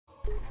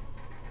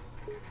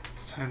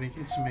It's time to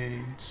get some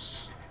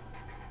AIDS.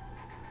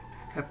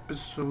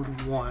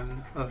 Episode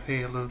 1 of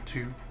Halo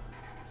 2.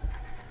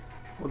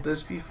 Will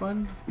this be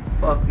fun?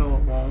 Fuck no,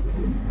 it won't.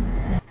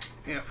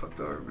 Yeah, fuck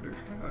the Arbiter.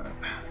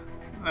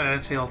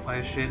 That's Halo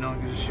 5 shit, no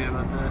one gives a shit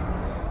about that.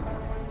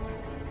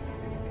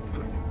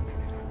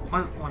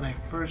 But when I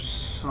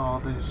first saw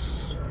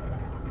this,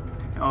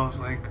 I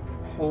was like,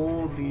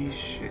 holy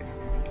shit.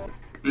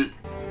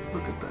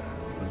 Look at that.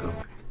 Look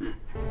up.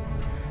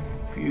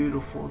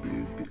 Beautiful,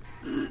 dude.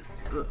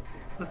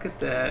 Look at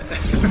that.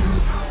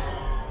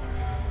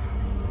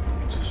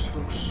 It just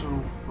looks so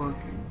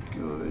fucking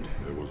good.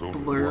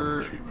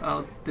 Blur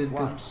outdid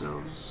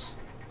themselves.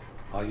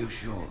 Are you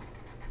sure?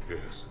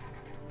 Yes.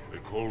 They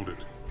called it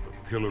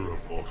the Pillar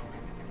of Autumn.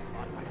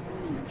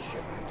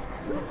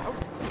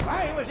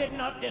 Why was it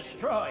not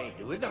destroyed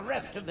with the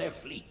rest of their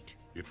fleet?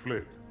 It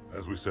fled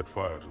as we set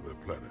fire to their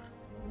planet.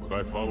 But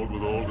I followed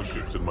with all the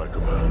ships in my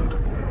command.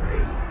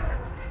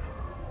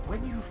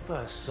 When you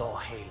first saw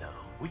Halo,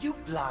 were you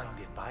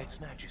blinded by its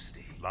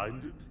majesty?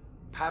 Blinded?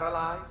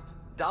 Paralyzed?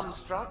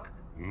 Dumbstruck?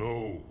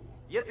 No.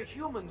 Yet the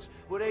humans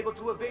were able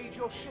to evade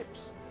your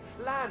ships,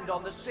 land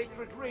on the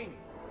sacred ring,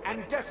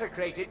 and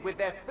desecrate it with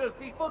their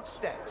filthy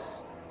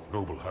footsteps.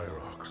 Noble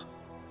hierarchs,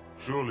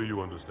 surely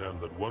you understand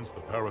that once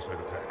the parasite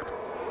attacked...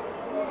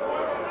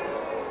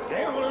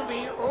 There will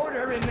be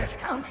order in this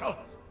council.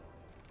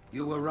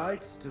 You were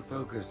right to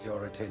focus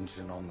your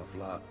attention on the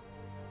Flood.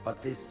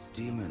 But this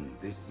demon,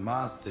 this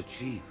Master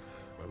Chief...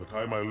 By the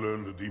time I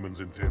learned the demon's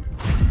intent,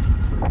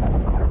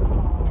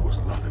 there was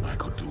nothing I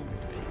could do.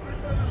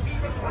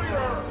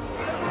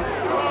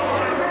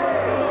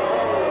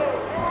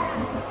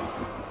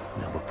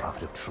 Noble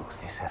Prophet of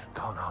Truth, this has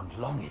gone on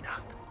long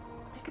enough.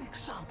 Make an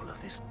example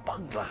of this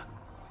bungler.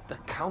 The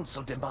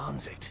Council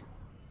demands it.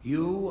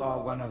 You are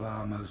one of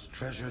our most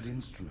treasured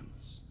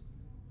instruments.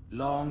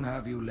 Long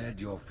have you led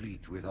your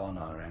fleet with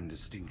honor and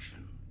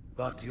distinction.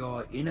 But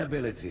your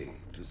inability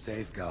to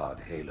safeguard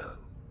Halo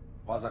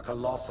was a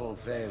colossal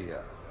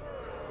failure.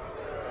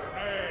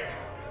 Nay,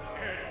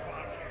 it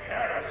was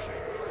heresy.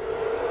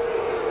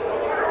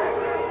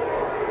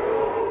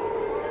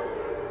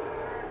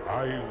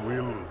 I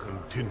will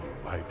continue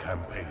my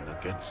campaign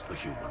against the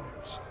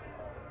humans.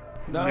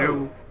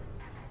 No,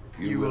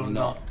 you will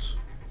not.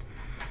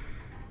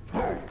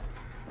 Halo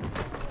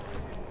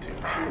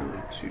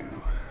 2.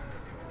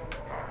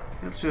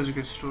 That has a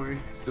good story.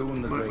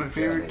 Soon the But my great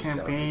favorite journey shall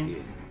campaign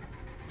begin.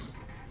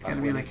 gotta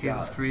But be when like it Halo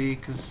does, 3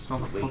 because all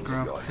the the weight fuck of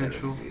around your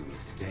potential. heresy will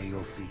stay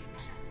your feet,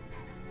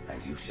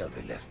 and you shall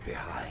be left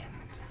behind.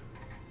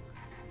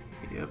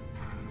 Yep.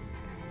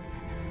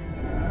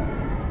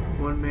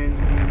 One man's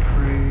being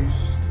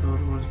praised, the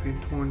other one's being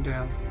torn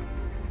down.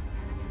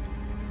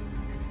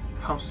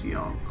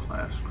 Halcyon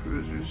class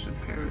cruisers and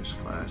Paris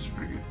class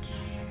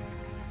frigates.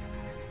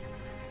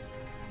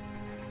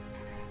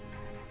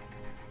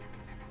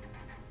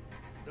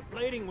 The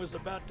plating was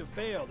about to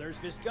fail. There's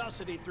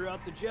viscosity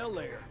throughout the gel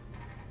layer.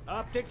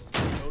 Optics,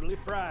 totally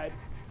fried.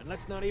 And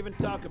let's not even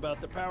talk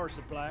about the power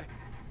supply.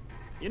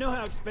 You know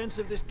how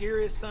expensive this gear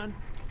is, son?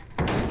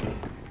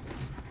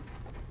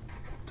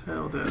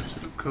 Tell that to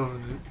the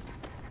Covenant.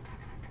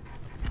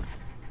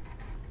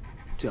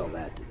 Tell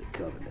that to the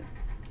Covenant.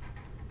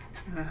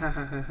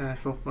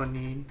 So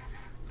funny.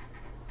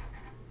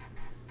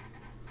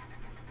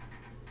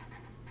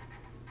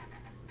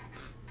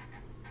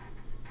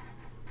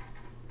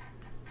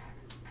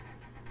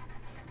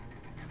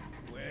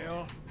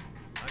 Well,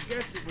 I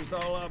guess it was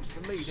all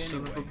obsolete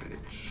Son anyway. of a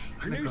bitch.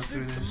 I Your gotta new go through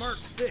suit's a this. Mark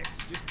 6.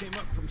 Just came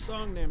up from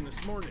Songnam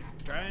this morning.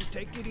 Try and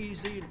take it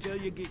easy until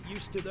you get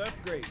used to the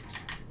upgrades.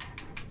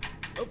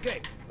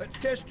 Okay, let's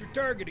test your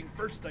targeting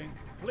first thing.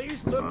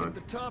 Please look at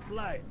the top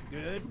light.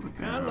 Good.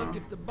 Now look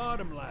at the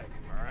bottom light.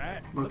 All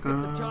right. Look at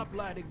up. the top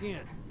light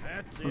again.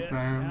 That's Look it.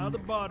 down. Now the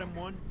bottom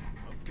one.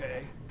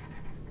 Okay.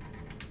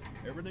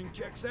 Everything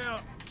checks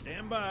out.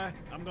 Stand by.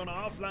 I'm gonna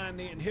offline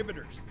the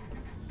inhibitors.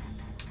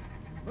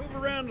 Move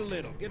around a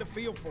little. Get a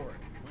feel for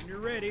it. When you're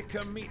ready,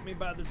 come meet me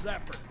by the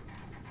zapper.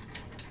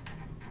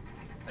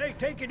 Hey,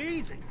 take it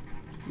easy.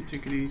 You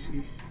take it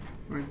easy.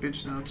 Right,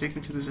 bitch, now take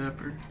me to the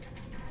zapper.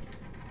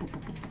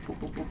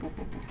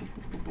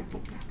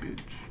 Bitch.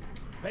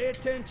 Pay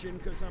attention,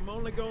 because I'm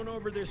only going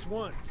over this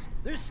once.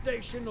 This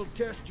station will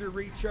test your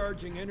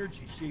recharging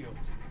energy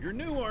shields. Your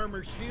new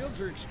armor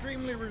shields are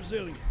extremely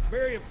resilient,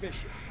 very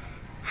efficient.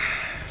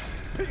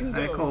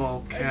 I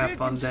call As cap you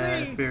on can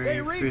that. see, Very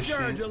they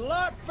recharge efficient. a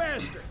lot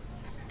faster.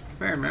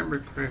 If I remember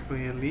correctly,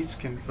 elites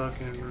can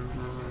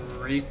fucking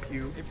rape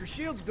you. If your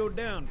shields go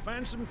down,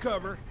 find some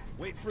cover,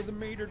 wait for the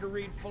meter to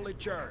read fully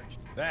charged.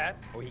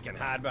 That, or he can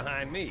hide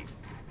behind me.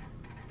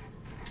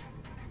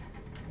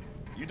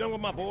 You done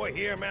with my boy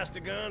here, Master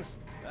Guns?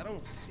 I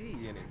don't see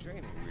any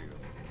training wheels.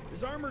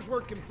 His armor's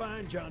working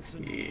fine,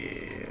 Johnson.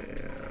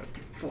 Yeah,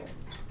 default.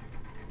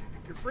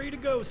 You're free to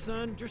go,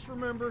 son. Just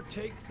remember,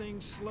 take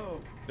things slow.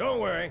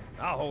 Don't worry,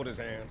 I'll hold his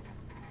hand.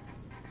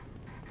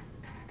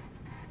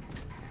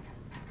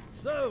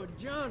 So,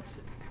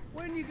 Johnson,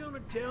 when you gonna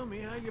tell me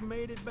how you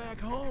made it back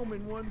home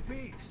in one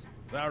piece?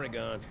 Sorry,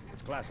 Guns.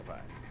 It's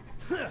classified.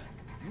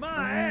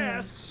 My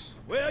ass!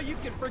 Well, you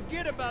can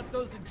forget about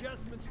those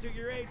adjustments to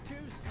your A2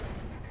 stuff.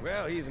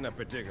 Well, he's in a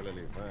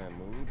particularly fine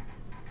mood.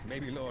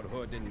 Maybe Lord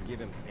Hood didn't give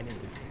him an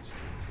invitation.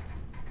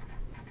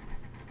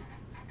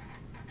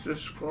 There's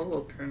a scroll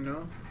up here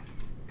now.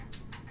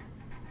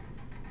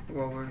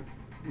 While we're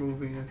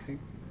moving, I think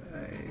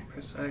I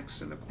press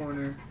X in the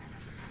corner.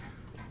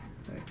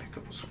 I pick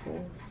up a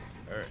scroll.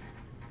 Heard.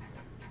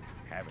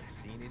 Haven't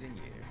seen it in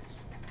years.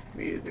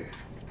 Me either.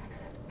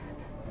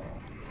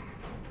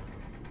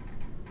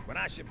 When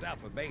I shipped out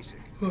for basic,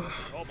 the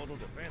orbital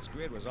defense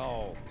grid was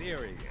all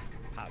theory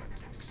and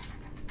politics.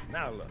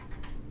 Now look,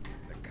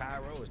 the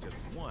Cairo is just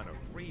one of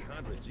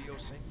 300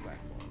 geosync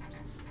platforms.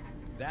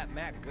 That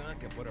Mac gun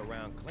can put a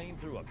round clean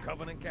through a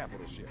Covenant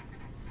capital ship.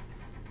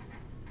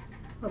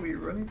 I'll be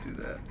running through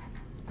that.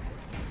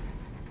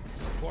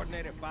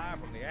 Coordinated fire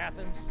from the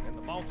Athens and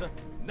the Malta,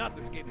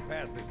 nothing's getting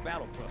past this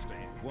battle cluster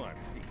in one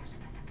piece.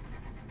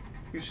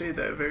 You say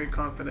that very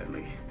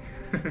confidently.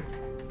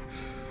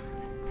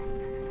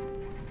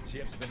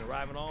 Ships been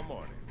arriving all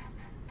morning.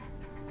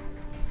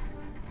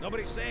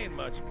 Nobody's saying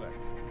much, but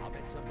I'll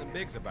bet something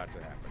big's about to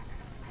happen.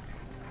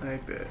 I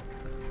bet.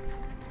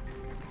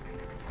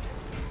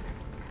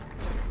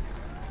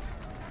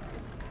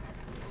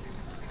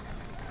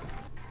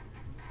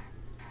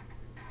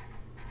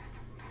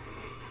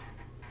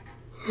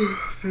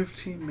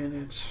 $15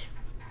 minutes.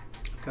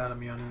 Gotta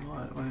be on a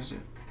lot. What is it?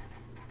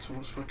 It's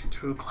almost fucking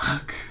 2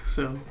 o'clock.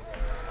 So,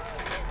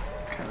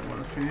 kind of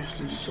want to finish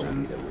this. You told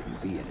me there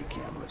wouldn't be any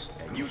cameras.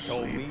 And you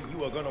told me you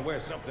were gonna wear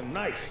something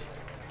nice.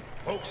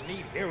 Folks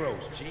need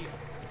heroes, Chief,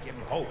 to give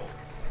them hope.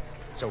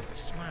 So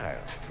smile,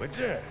 would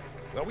you?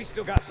 Well, we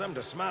still got something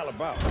to smile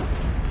about.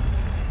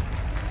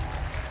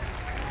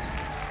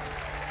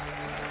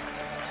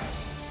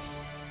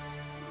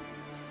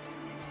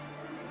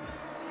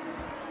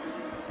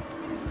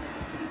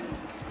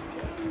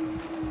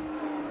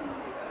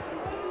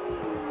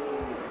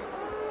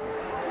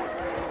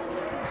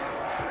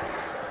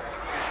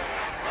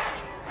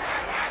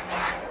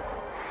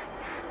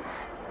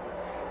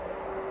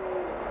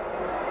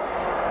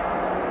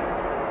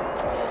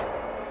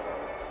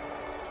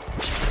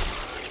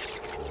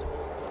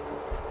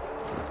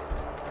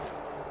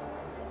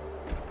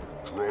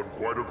 Drawn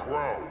quite a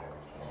crowd.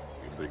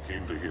 If they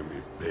came to hear me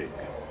beg,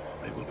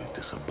 they will be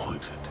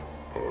disappointed.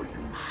 Are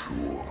you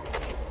sure?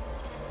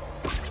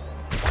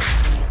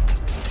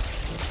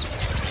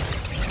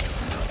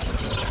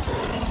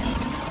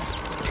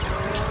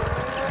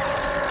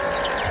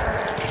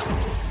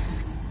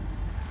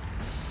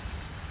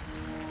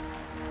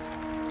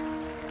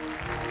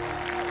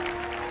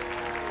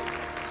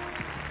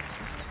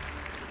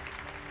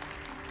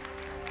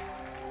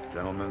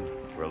 Gentlemen,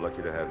 we're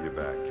lucky to have you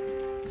back.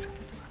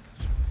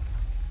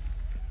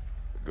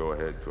 Go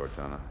ahead,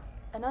 Cortana.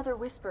 Another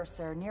whisper,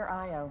 sir, near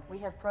Io. We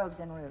have probes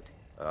en route.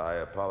 I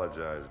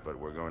apologize, but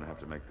we're going to have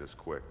to make this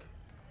quick.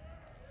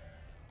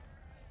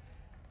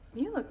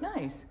 You look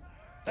nice.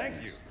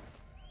 Thank you.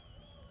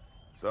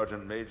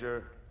 Sergeant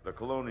Major, the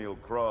Colonial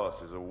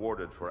Cross is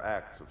awarded for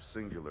acts of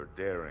singular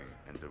daring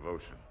and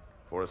devotion.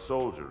 For a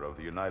soldier of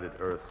the United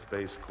Earth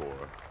Space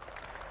Corps.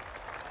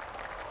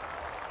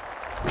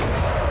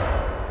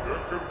 There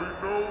can be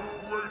no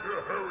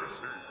greater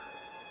heresy.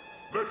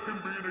 Let him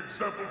be an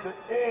example for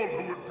all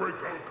who would break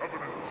our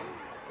covenant.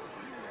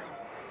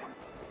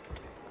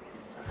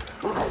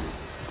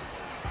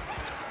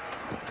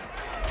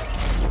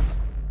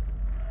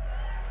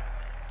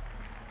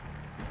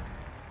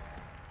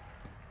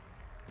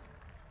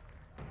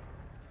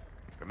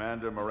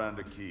 Commander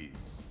Miranda Keyes,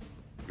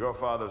 your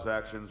father's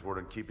actions were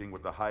in keeping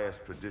with the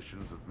highest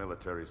traditions of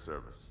military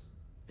service.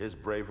 His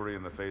bravery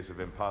in the face of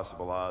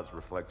impossible odds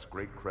reflects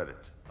great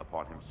credit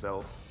upon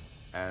himself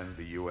and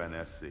the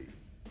UNSC.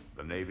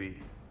 The Navy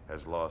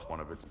has lost one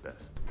of its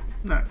best.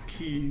 Not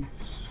Keys.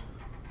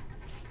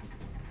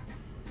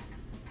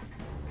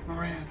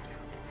 Miranda.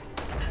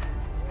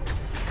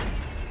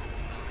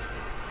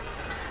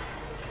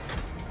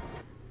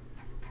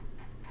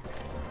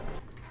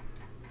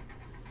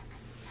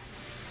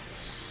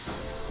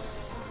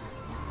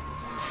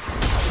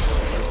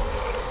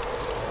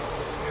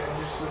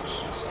 This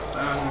looks just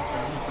 1,000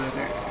 times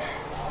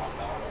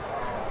better.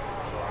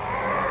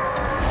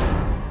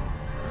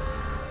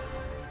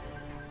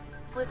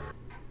 Slips.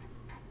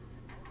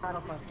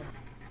 Battle cluster.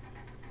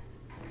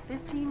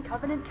 15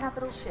 Covenant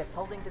capital ships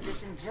holding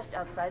position just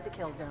outside the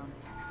kill zone.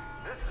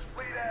 This is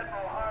Fleet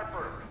Admiral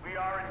Harper. We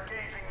are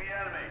engaging the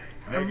enemy.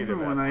 I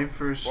remember when I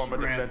first Form a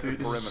ran through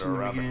defensive this perimeter in the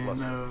around the beginning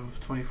cluster. of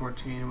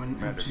 2014 when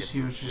Commander, get MCC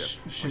to was the just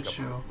ship. a shit Look up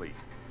show. the fleet.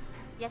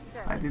 Yes,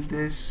 sir. I did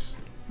this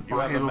You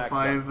about have the Halo Mac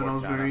 5 gun, and I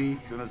was Cortana. very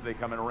As soon as they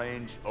come in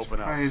range, open up.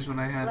 surprised when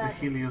I had the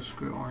Gladly.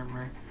 Helioscrew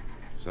armor.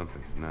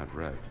 Something's not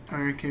right. I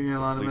received a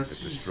lot of fleet that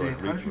messages destroyed saying,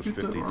 how'd Reach you was get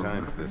the 50 armor?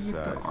 times How'd this you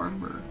get the size.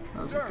 armor? I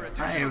was Sir, like,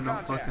 I have no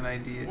fucking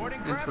idea.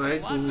 That's why I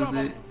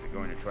googled it. They're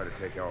going to try to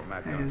take our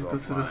Mac I guns had to go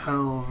through the offline.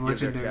 hell of Give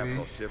their Legendary.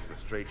 capital ships a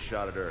straight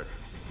shot at Earth.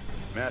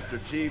 Master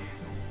Chief,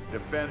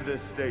 defend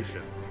this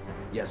station.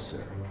 Yes,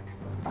 sir.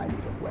 I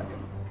need a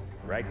weapon.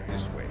 Right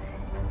this way.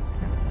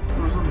 It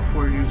was only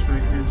 4 years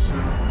back then, so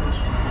it was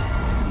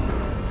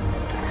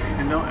fine.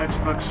 And no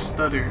Xbox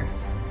stutter.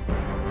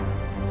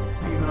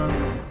 Even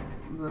on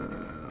the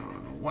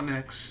One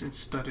X, it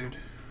stuttered.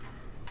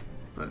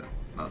 But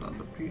not on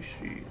the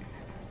PC.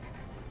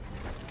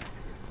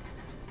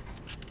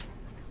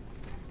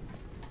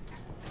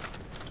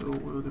 So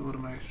what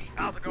am I stupid?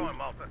 How's it going,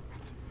 Malta?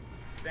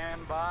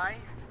 Stand by.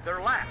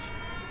 They're latched.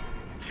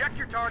 Check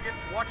your targets,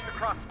 watch the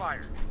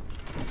crossfire.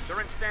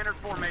 They're in standard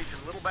formation.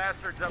 Little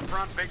bastards up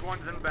front, big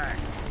ones in back.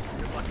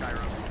 Good luck, Cairo.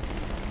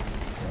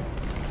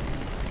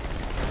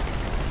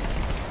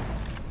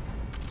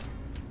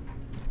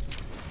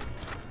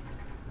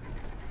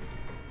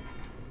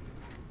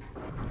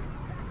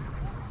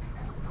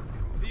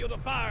 Field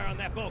of fire on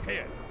that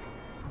bulkhead.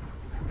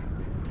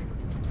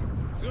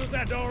 As soon as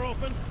that door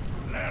opens,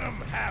 let them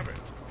have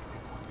it.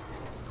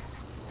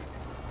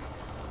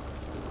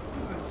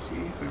 Let's see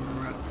if I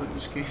remember how to play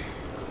this game.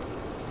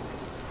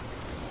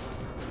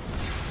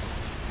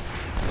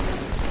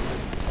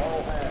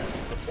 All hands,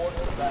 report to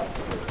the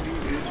battlefield.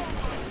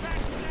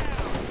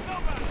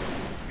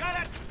 Got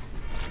it!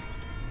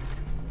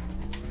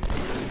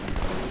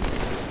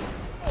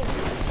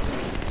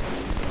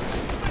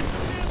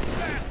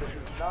 This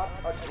is not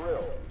a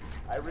drill.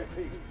 I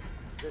repeat,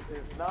 this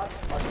is not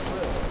a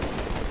drill.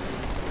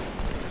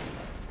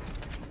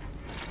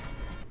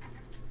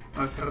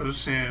 Like I was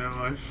saying,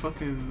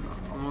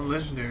 I'm a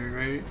legendary,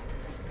 right?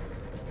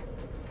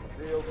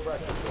 Steel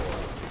pressure door.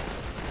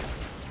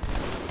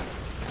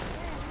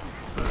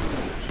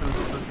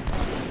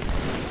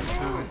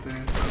 Right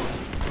there.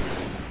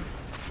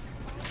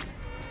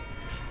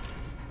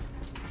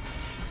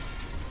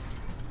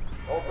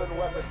 Open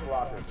weapons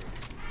lockers.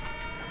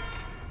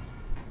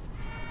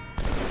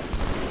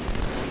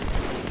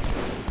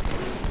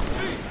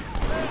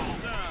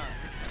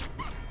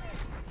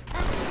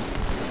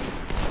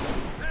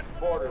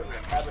 Borders,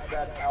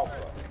 Habitat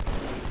Alpha.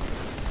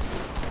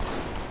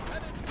 That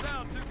didn't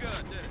sound too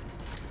good, did it?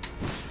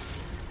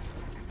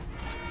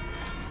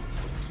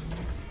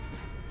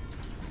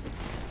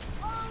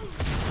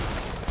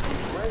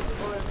 Brace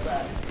for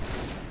impact.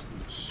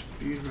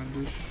 Speed run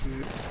this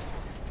shit.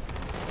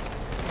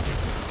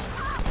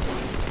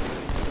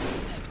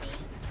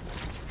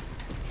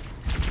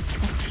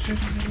 Fuck shit,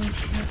 no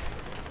shit.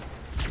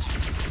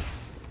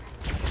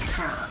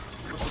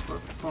 What the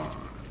fuck?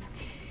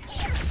 Punch.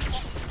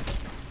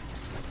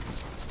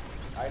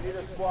 I need a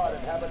squad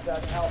in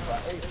Habitat Alpha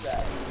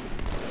ASAP.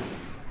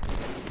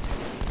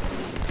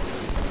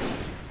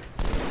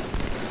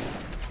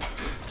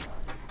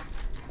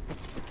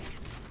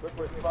 Quick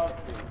response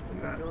team.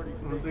 Yeah, Security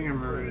one thing I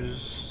remember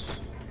is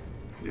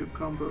new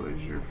combo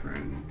is your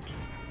friend.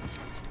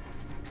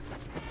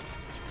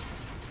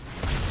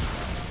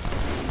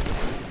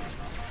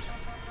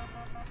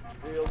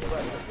 Steel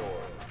pressure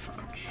door.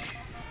 Punch.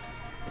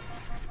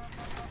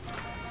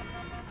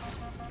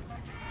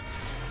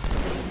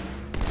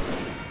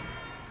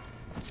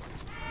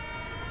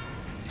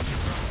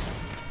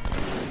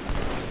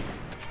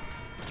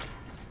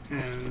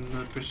 And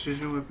the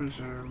precision weapons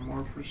are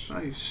more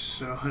precise,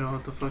 so I don't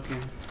have to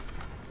fucking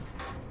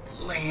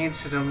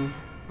lance at them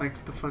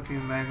like the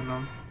fucking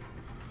Magnum.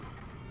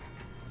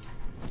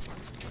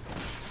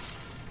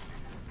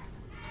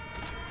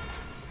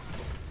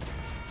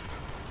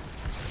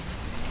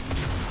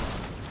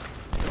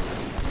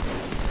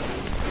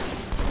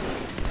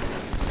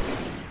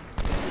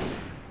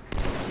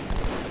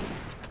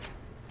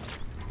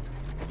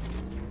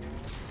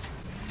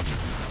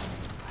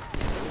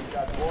 We've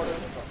got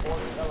orders for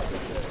 40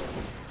 helicopters.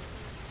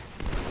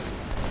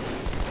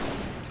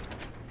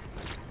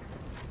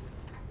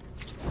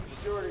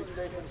 Security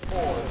Station 4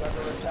 is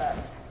under attack.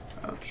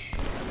 Ouch.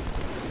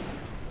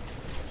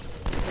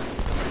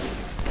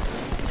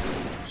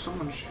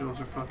 Someone's shields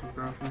are fucking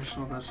broken, I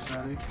saw that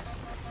static.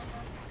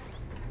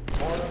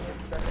 Order for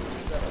Sector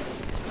 7.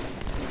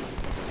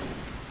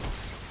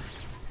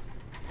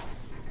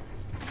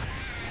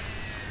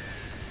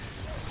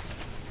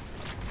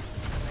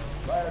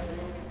 Fire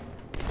team,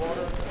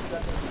 order for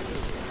Sector 2.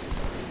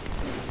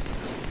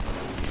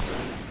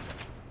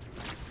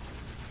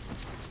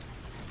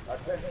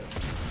 Attention,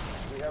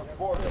 we have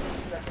border for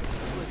Sector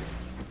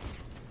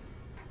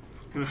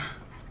 3.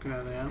 Fucking out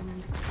of ammo.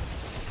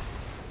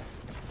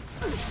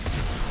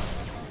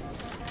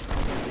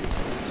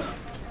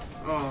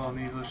 Oh,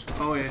 needless.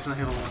 Oh, yeah, it's not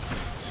Halo 1.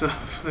 So,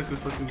 they could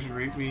fucking just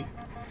rape me.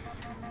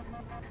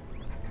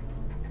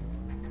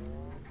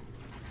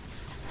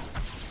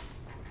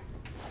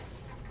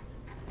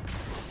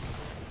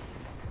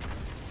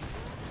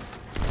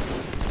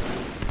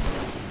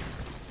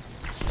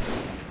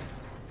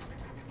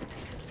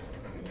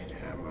 I need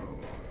ammo.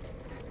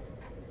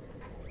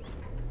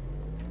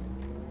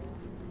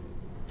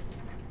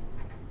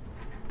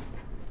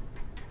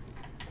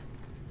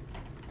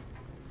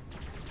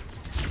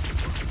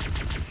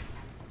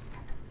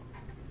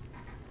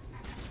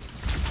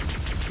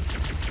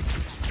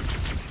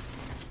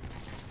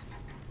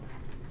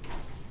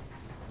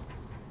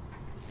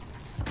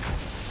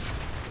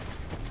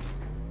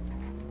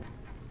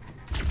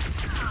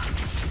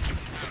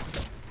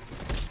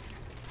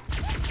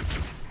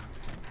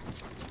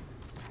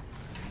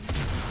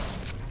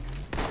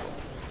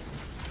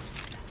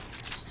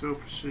 So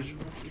precision.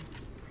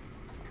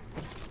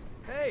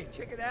 Hey,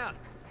 check it out.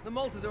 The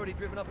Malta's already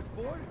driven up its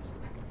borders.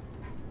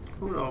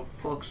 Who the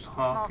fuck's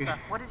talking?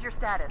 Malta, what is your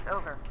status?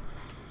 Over.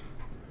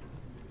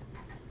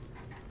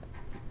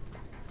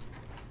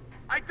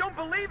 I don't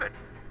believe it!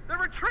 They're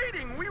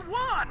retreating! We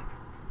won!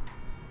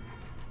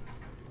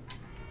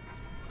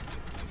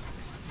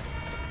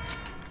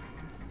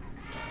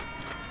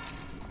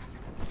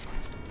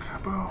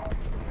 Bro.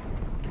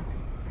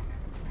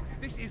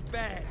 This is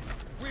bad.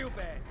 Real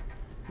bad.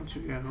 Once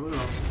again, who the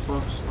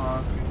fuck's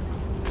talking?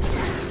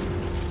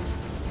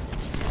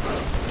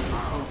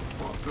 Oh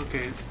fuck,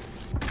 okay.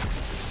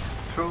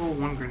 Throw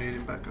one grenade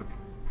and back up.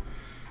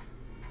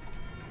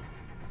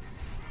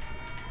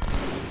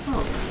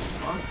 Oh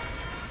fuck.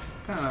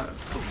 Kinda.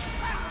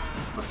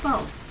 What the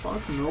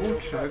fuck? No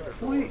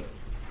checkpoint?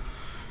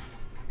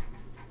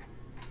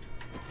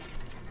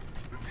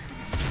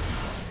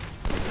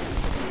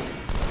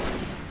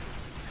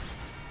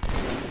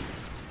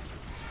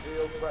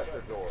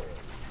 Pressure doors.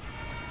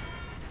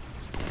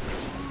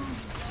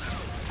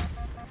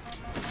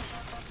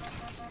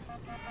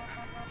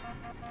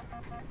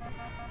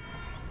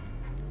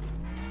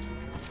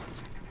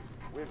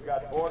 We've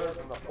got orders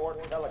from the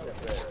Fort Pelican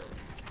there.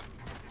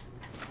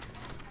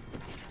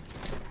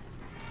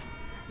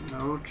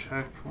 No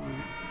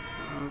checkpoint.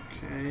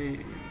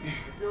 Okay.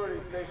 Security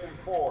Station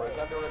 4 is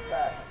under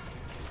attack.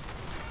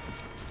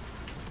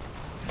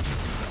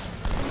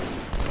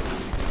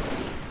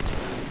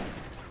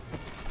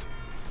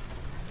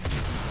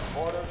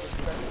 Orders of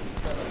Section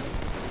 7.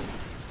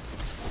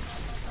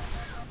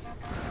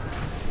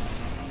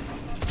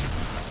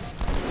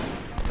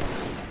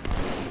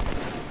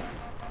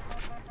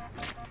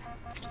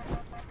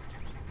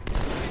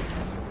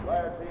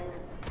 Fire team,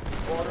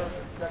 orders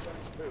of Section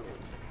 2.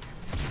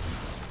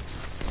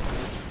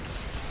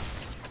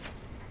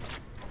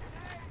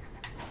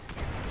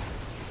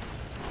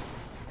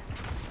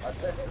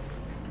 Attention,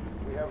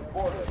 we have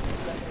orders of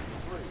Section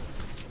 3.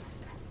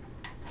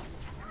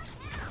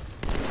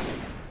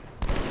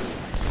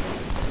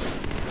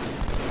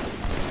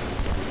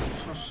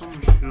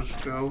 Someone should just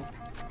go.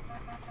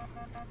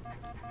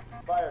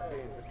 Fire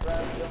team to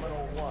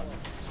Trans-Terminal 1.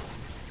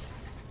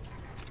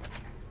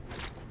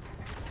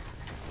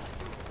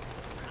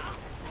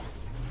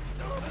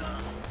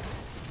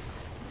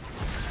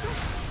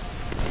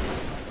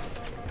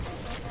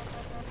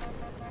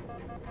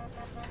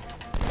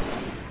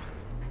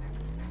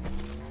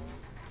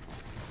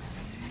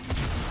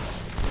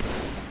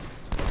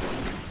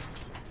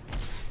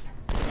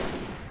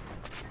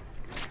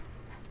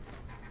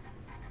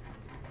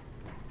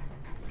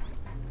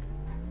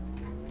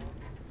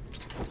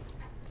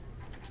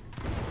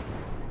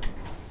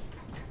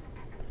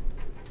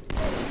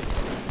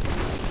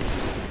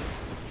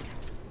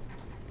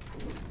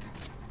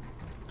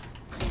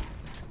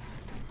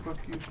 Fuck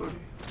you,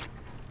 buddy.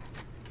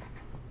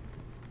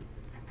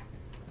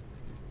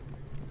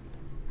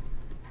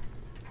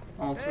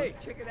 Malta. Hey,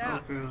 check it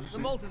out. Okay, let's the see.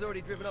 Malta's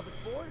already driven up its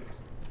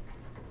borders.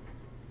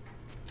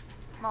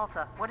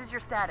 Malta, what is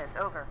your status?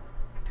 Over.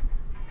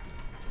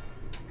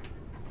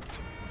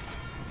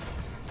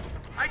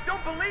 I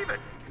don't believe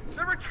it!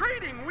 They're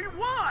retreating! We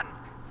won!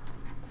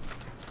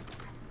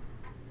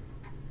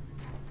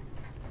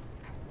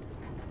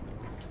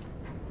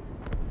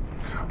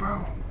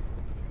 Bro.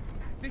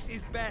 This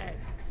is bad.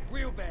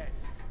 Real bad.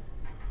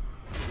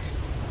 I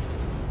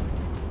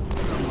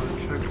want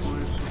to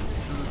checkpoints.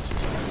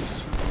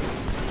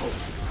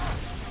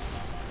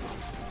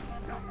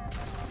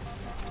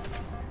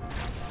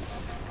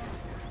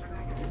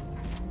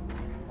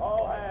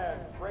 All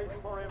hands, brace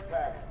for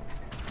impact.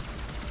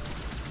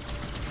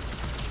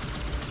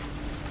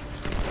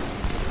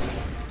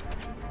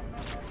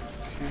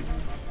 Okay,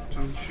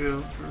 don't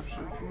chill for a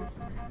second.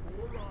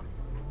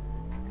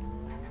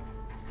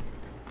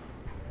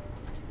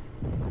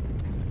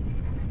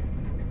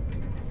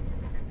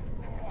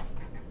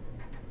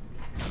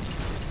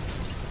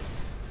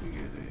 We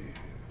get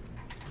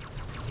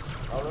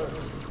Alert.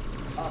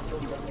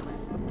 Hostiles have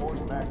reached the Fort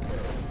Mac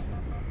there.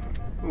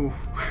 a... Oof.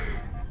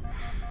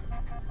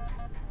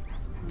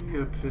 Let me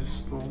get a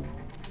pistol.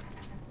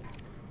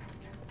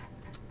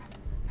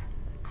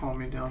 Calm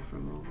me down for a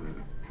little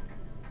bit.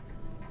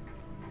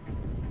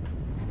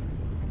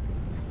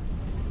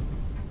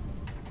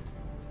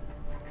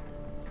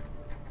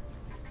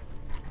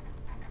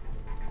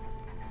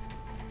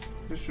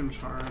 This room's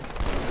hard.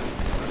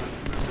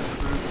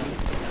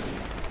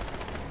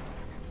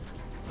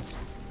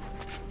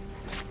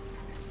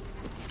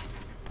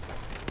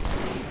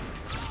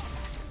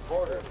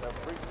 Borders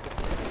have reached the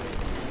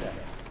communication deck.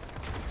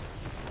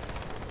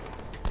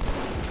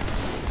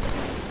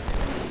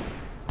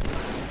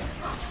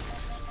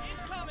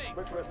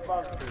 Quick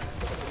response team to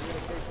the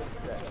communications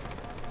deck.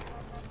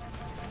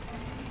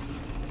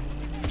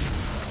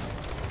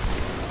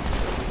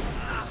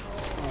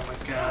 Oh my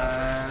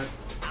god.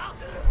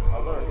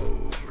 Alert.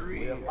 We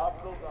have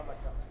hostiles on the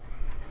cover.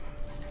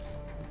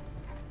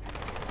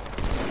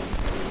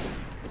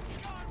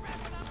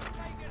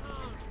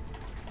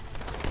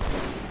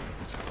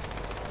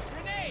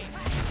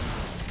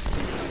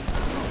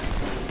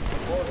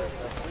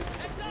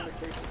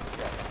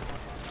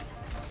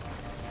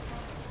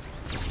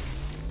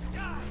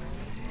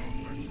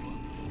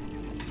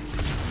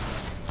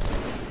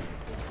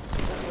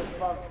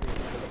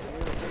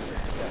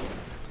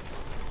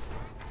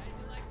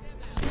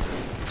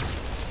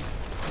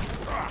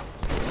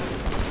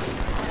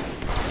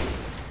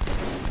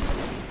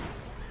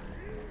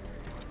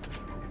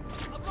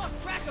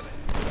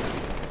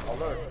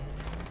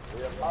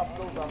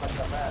 Hostiles on the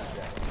command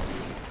deck.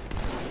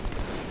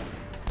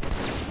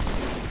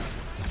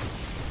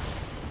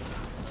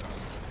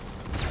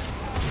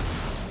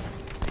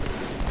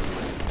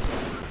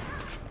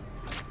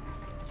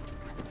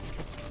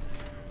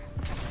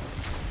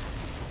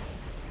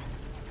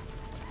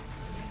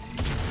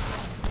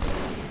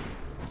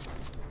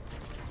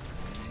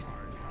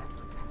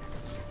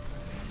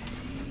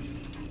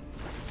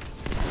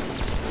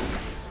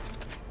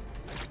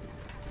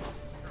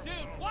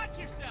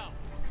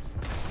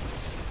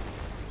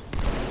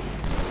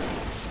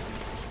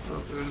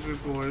 There's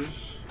big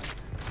boys.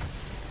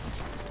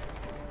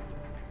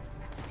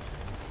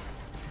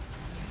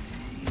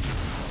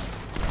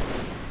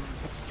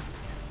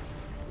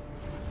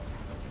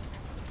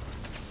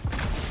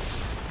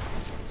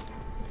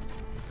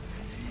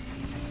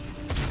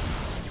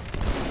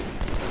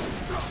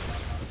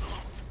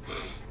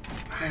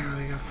 I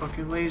really got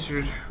fucking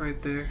lasered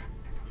right there.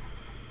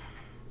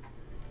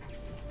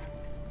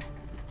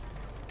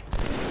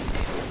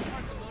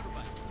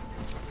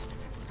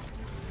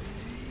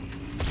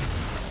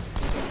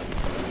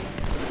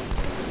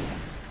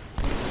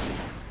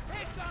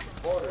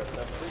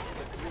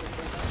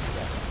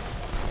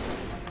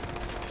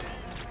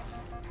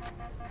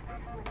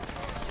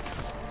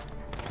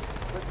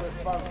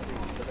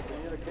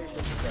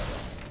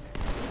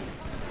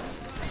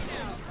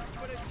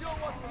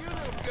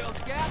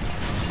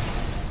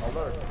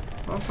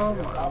 No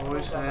problem, I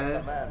always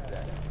had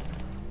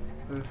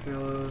with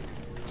Halo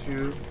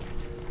 2.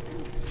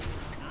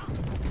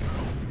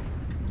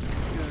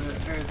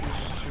 Yeah, everything's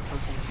just too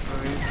fucking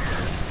bright.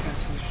 Can't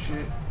see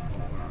shit. Oh,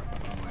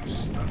 I'm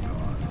stuck on.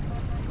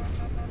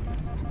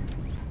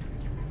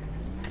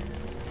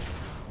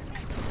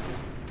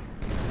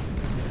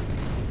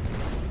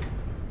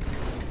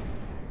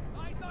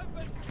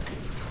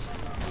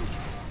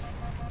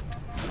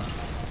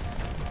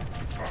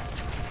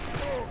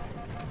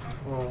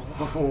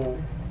 Oh.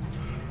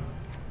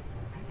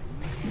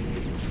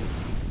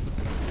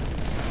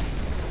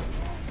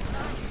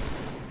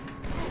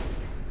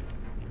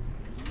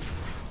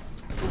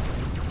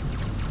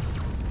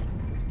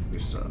 We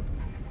suck.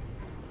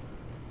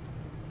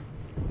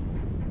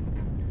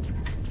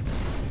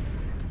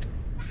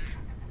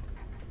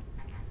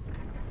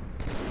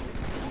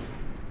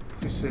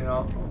 Please say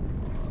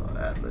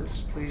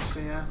Atlas. Please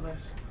say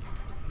Atlas.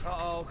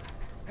 Uh-oh.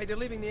 Hey, they're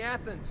leaving the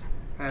Athens.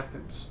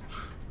 Athens.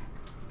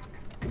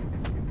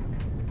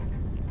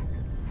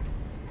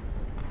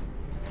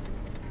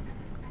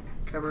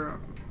 Cover.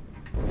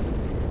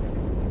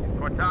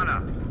 Cortana,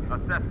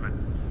 assessment.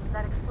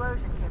 That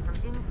explosion came from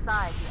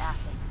inside the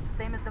Athens,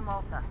 same as the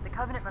Malta. The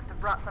Covenant must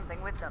have brought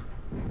something with them.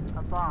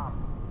 A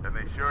bomb. Then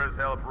they sure as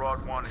hell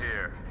brought one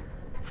here.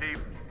 Chief,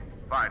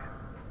 find it.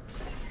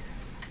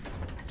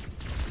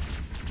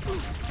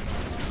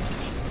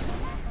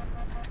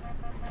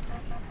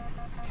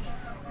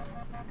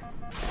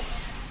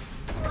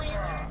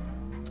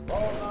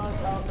 All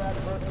non-combat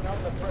personnel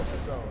to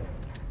pressure zone.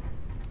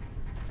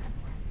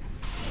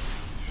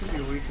 Should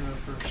be weak enough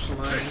for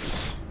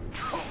slides.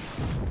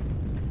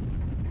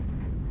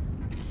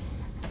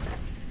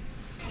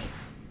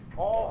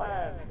 All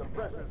hands to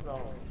pressure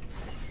zone.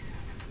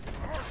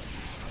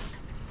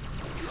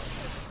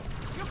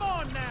 Come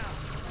on now!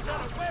 Is that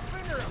a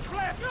weapon or a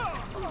flap?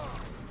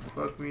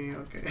 Fuck me,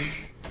 okay.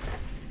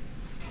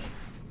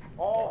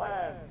 All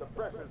hands to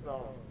pressure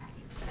zone.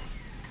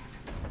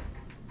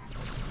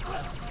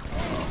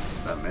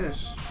 That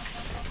missed.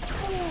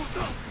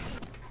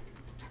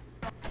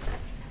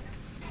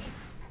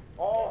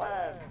 All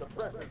hands to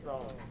pressure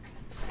zone.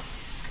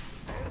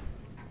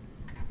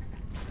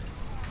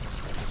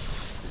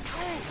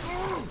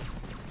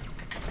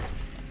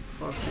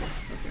 Fuck you,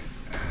 okay.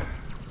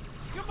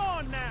 Come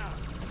on now!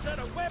 Is that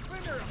a weapon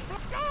or a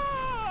flap?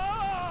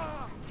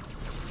 Ah!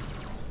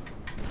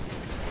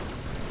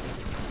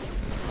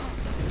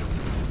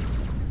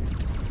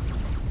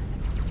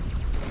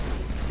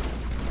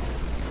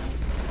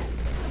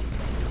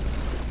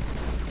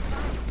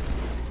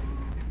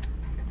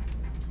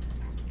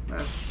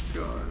 That's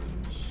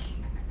guns.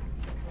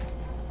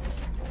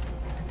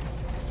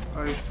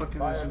 Oh, he's fucking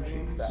Fire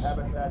team SMGs. to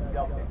Habitat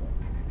Delta.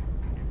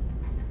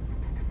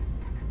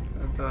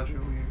 I'm dodging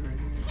weird right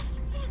here.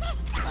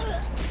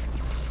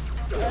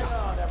 Hang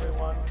on,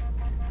 everyone.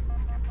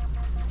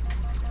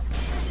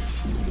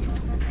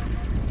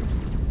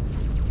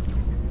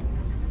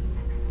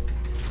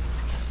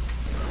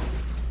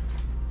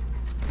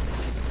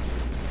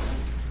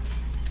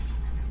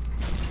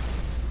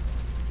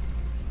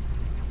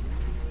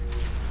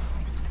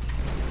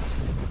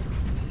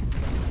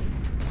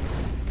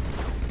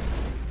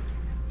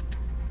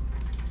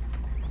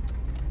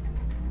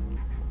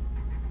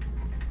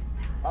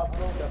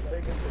 Hostiles have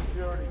taken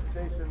security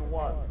station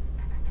 1.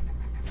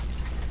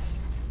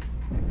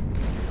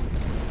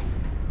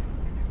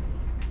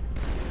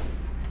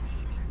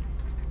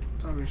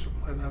 Don't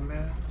resupply that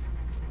man.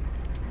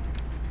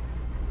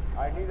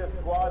 I need a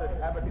squad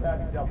at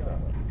Habitat Delta.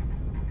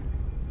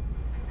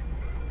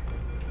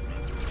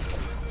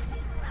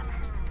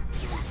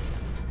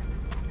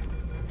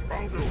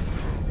 I'll do.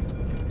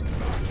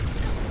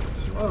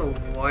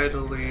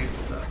 vitally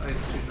stuff. I do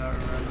not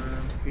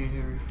remember being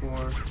here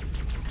before.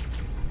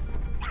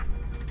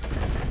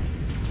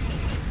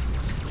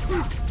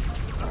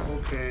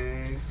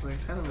 Okay, like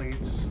 10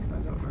 elites. I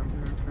don't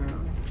remember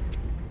apparently.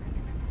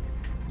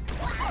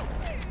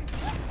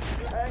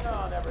 Hang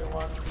on,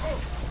 everyone.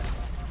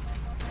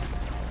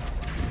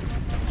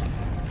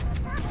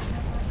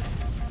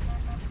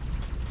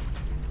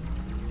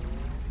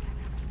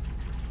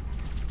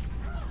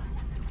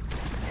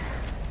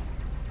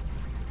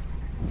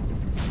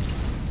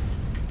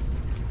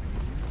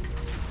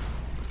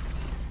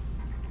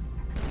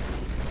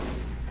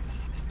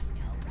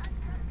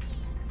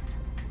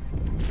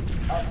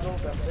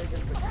 Hostiles have taken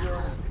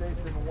secure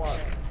Station 1.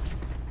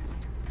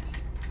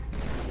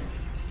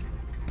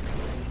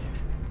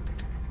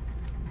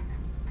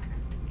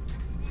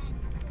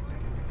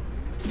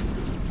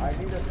 I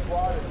need a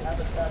squad and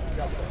habitat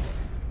shelter.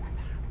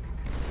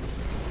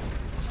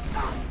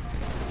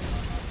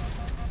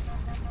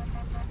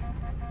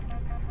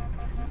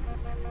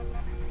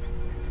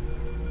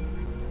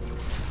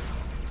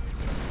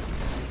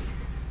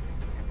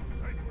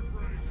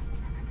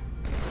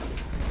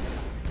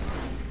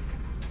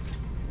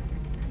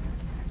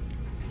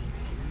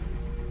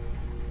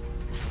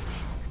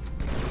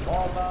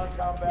 All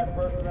non-combat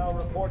personnel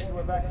report to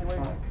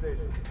evacuation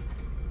station.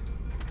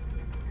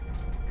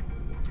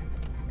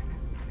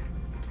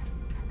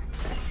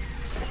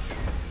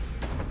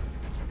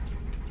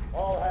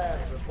 All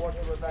hands report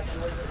to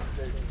evacuation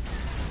station.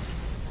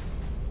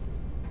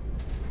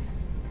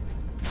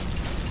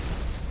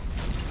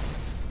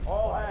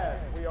 All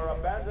hands, we are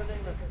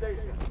abandoning the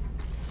station.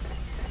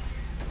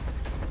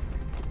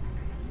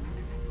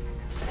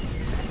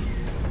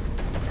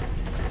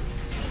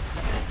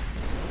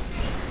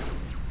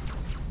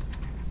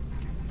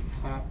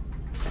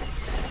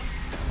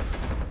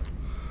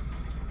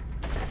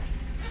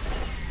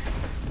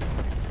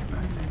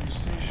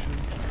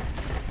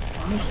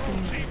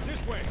 Chief,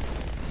 this way.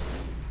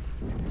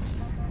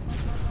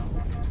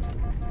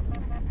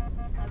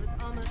 I was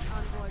almost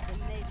on board the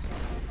nation.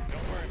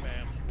 Don't worry,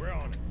 ma'am. We're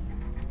on it.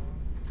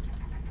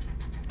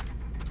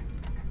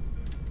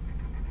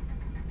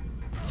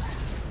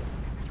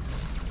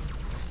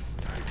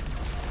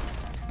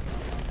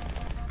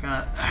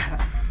 God,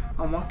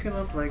 I'm walking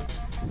up like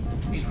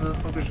these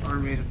motherfuckers are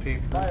made of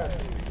paper. Fire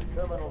team,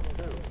 Terminal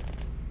 2.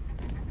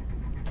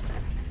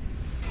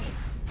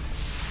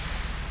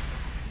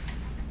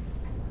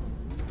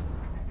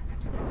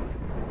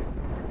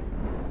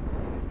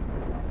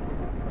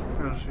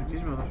 Oh shit, these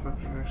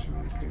motherfuckers are actually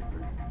made of paper.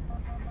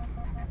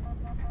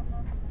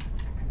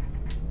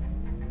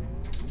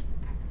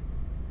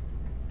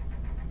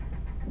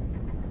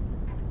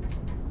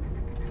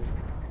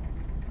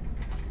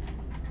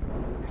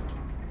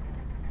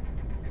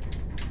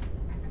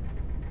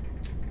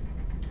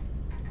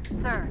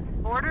 Sir,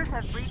 orders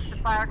have reached the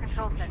fire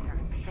control center.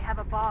 They have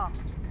a bomb.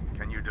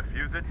 Can you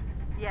defuse it?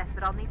 Yes,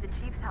 but I'll need the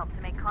Chief's help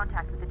to make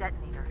contact with the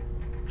detonator.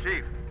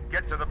 Chief,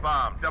 get to the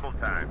bomb, double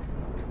time.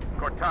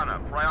 Cortana,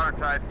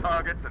 prioritize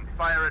targets and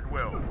fire at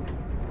will.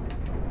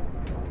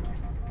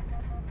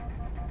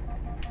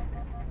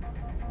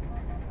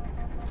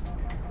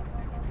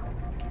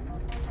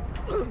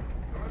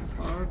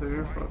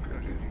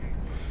 Motherfucker, dude.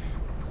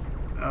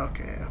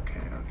 Okay.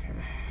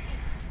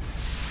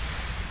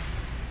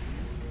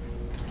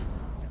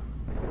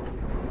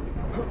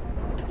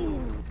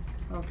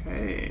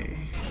 Okay.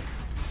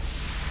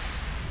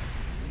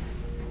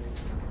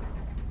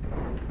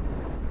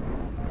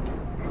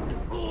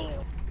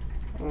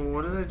 Well,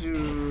 what did I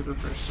do the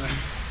first time?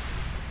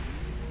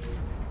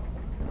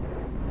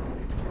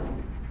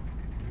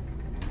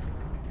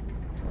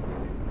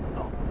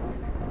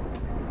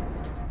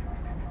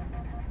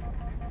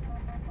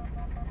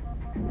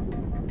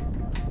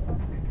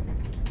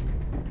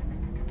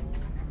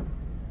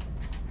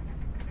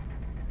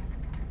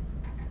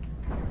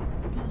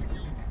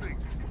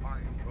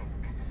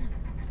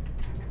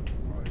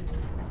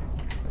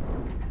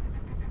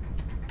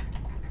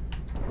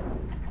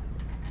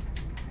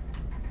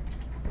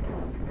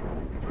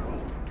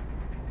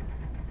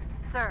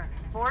 Sir,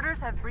 orders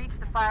have reached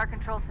the fire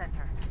control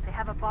center. They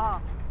have a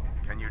bomb.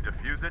 Can you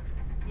defuse it?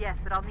 Yes,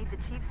 but I'll need the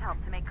Chief's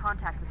help to make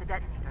contact with the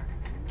detonator.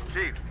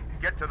 Chief,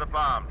 get to the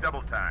bomb,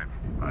 double time.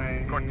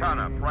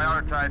 Cortana,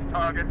 prioritize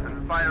targets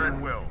and fire at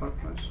will.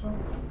 Fuck myself.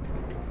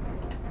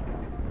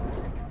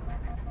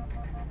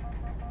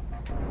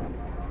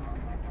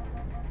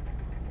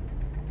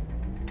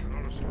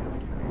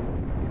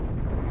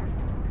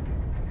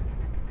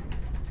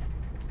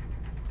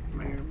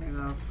 May or may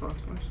not fuck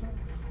myself.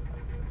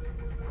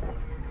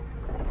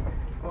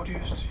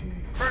 ODST.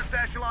 First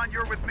echelon,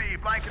 you're with me.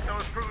 Blanket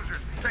those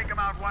cruisers. Take them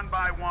out one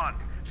by one.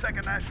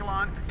 Second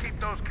echelon, keep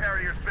those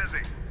carriers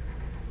busy.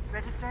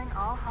 Registering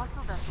all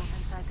hostile vessels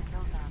inside the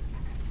kill zone.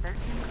 13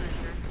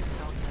 cruisers, 2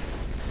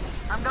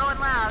 soldiers. I'm going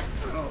loud.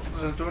 Oh,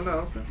 is the door not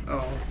open?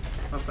 Oh,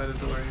 not by the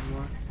door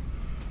anymore.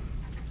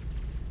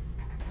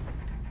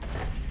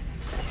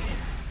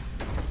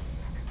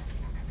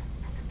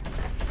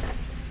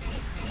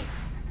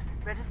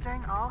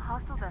 Registering all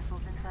hostile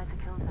vessels inside the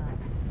kill zone.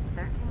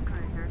 13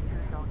 cruisers, 2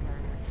 assault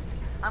carriers.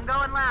 I'm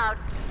going loud.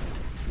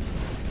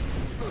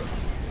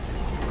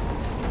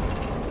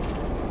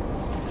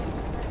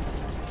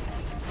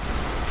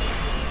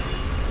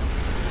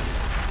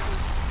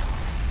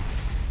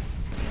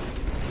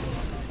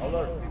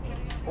 Alert.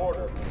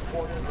 Order.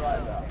 Report to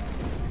drive out.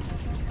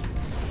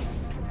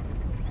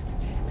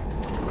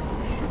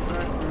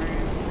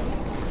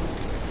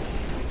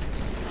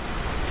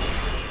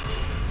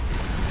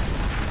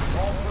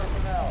 All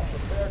personnel,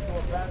 prepare to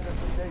abandon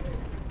the station.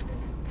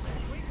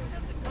 Wait for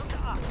them to come to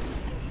us.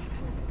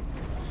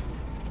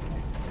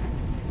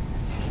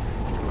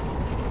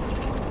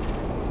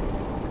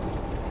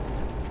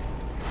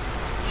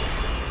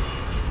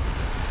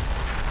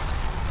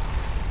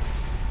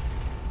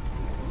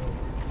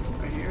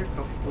 I hear a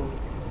couple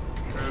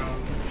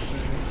drones.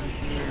 I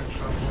hear a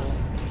couple.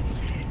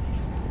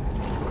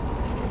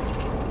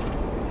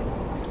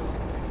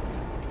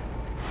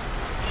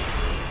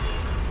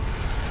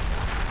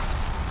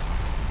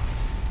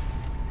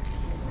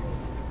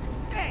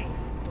 Hey!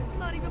 I'm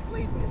not even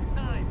bleeding this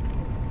time.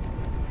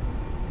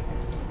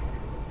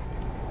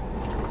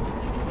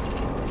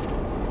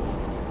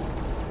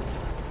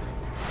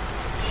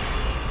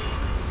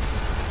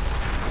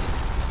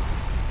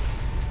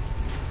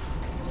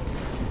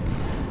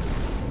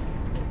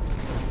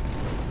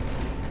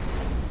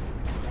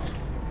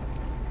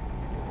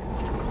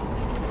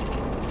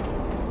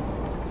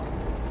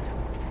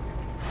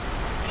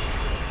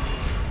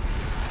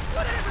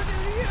 Whatever do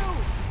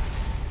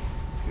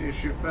you? You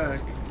shoot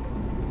back.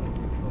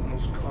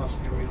 Almost cost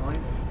me my life.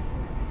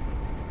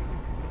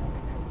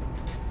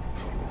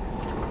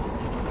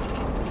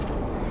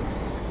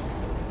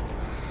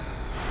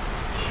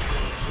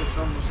 Shit's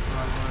almost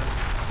done with.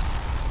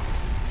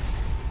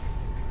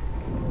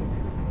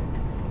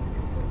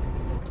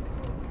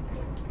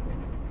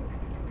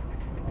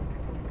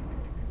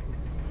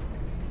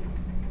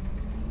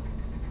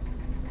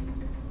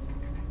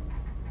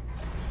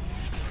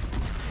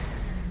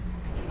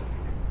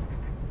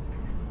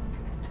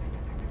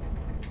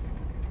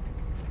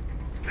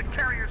 The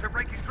carriers are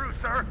breaking through,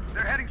 sir.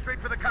 They're heading straight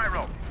for the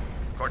Cairo.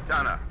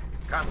 Cortana,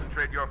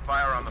 concentrate your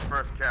fire on the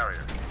first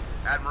carrier.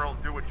 Admiral,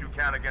 do what you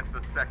can against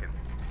the second.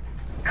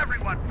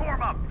 Everyone,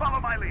 form up! Follow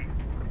my lead!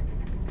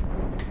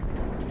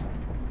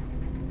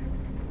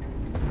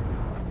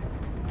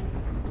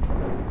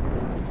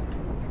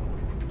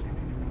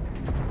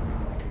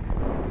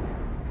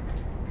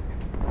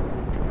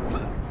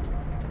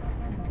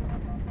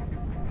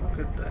 Look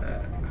at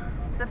that.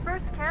 The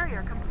first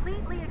carrier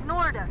completely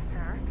ignored us,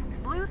 sir.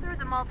 Blew through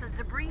the Malta's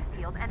debris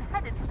field and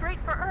headed straight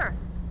for Earth.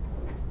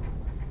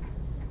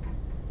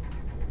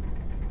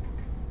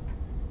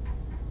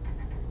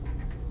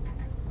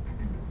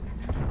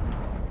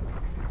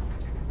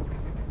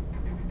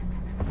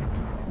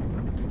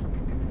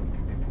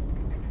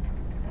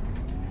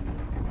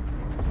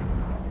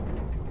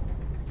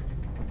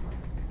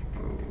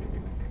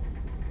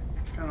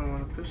 Kinda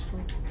want a pistol.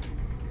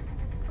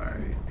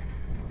 Alright.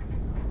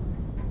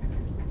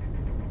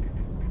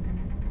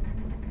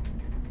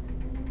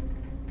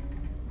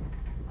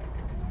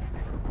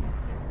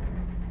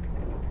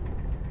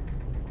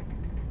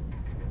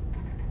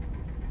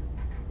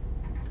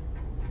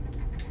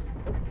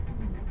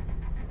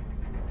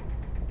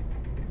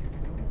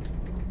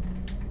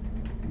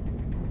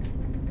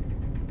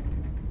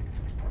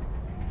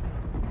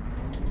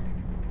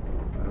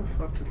 Where the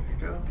fuck did we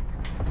go?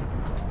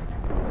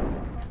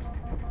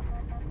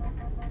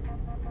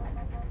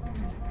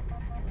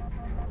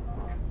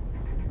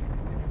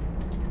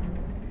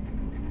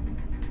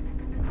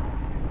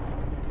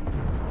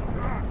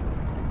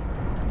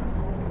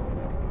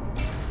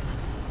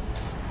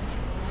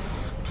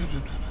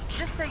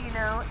 Just so you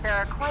know, there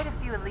are quite a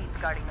few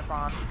elites guarding the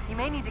bomb. You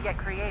may need to get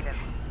creative.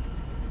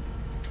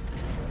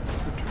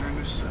 Return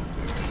to subject.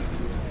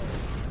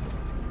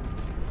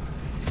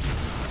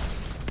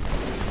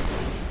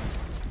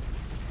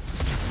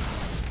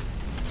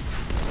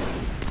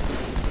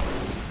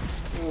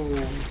 Oh,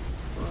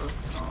 fuck.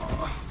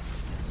 Aw.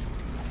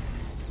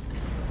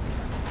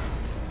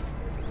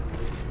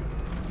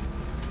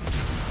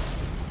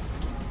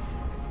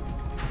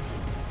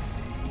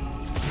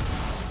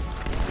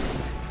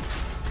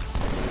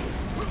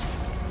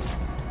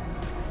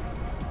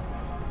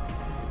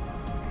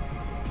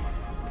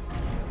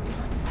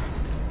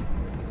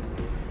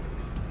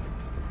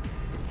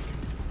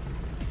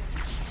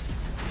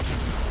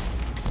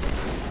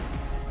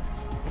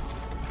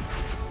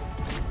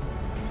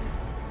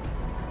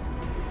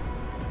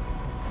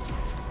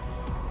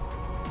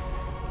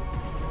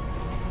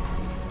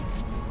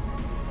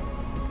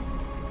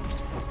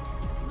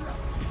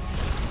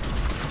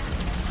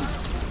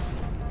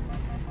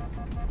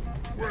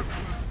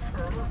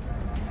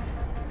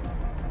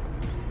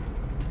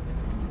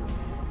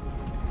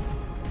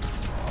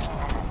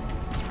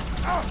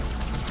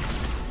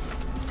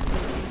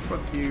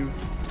 Fuck you.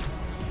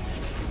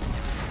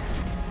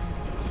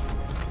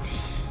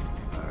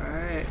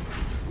 Alright.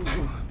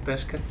 Ooh,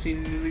 best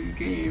cutscene in the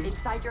game.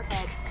 Inside your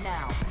head,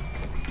 now.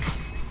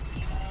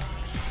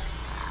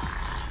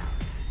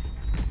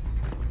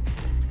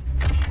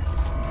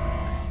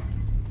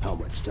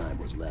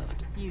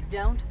 left? You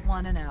don't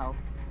want to know.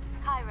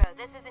 Cairo,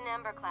 this is an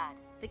Emberclad.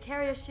 The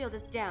carrier shield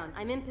is down.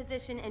 I'm in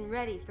position and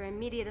ready for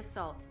immediate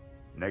assault.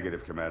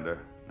 Negative, Commander.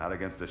 Not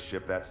against a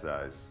ship that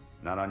size.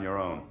 Not on your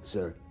own.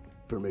 Sir,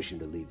 permission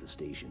to leave the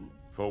station.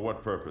 For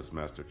what purpose,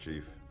 Master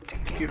Chief?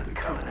 To give the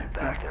Covenant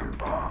back their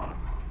bomb.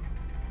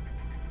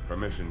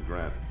 Permission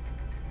granted.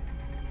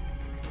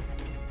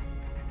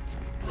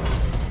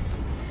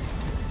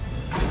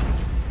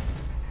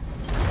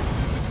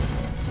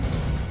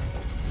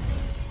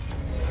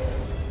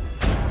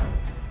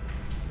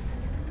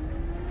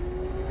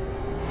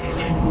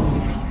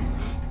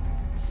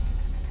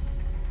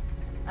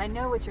 I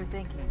know what you're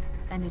thinking,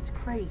 and it's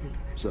crazy.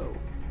 So,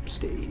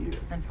 stay here.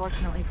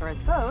 Unfortunately for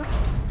us both,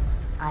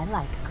 I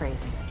like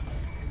crazy.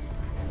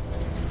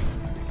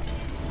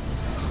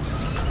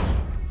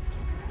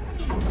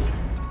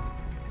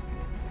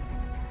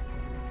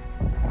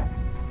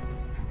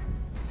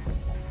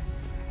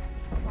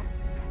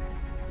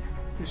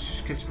 This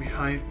just gets me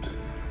hyped.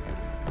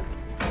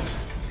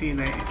 Seeing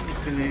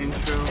that in the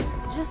intro.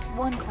 Just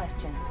one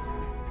question.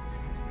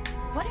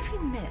 What if you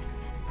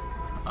miss?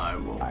 I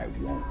won't. I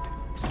won't.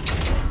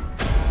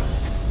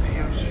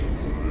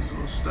 It was a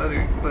little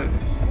stutter, but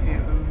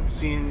yeah, I'm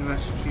seeing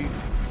Master Chief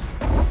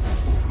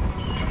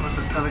about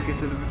to pelicate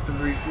to the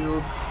debris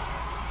field.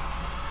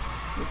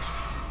 Looks.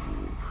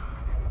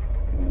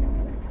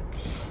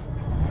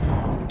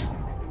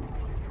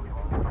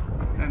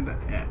 And the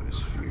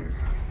atmosphere.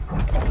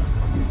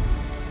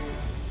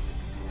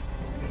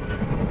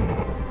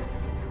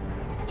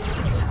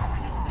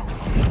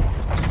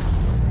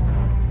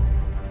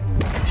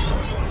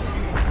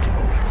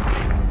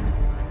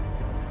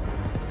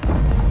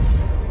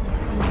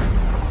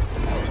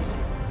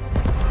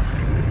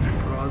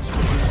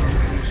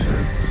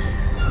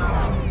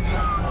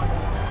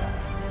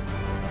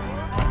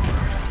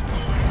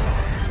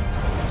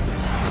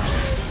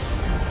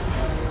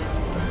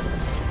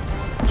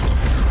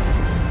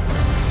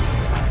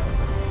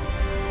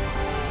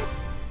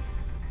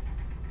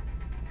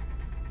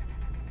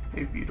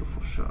 A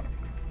beautiful shot.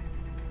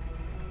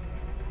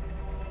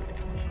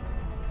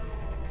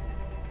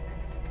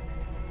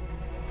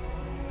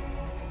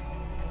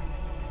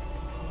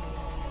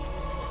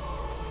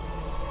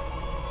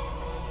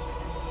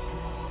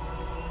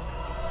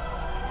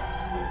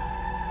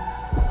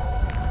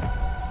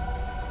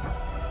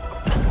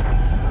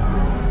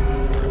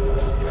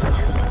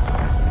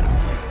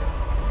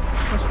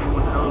 This must be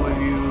one hell of a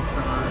view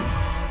from Earth.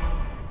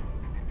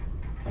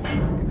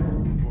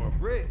 For a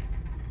brick,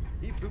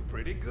 he flew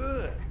pretty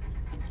good.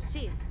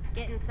 Chief,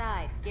 get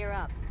inside. Gear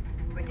up.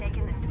 We're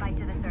taking this fight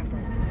to the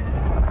surface.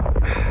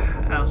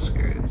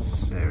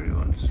 Outskirts,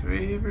 everyone's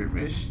favorite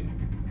mission.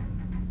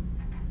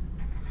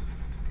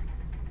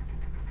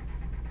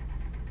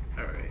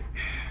 Alright,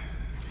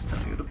 it's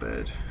time to go to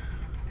bed.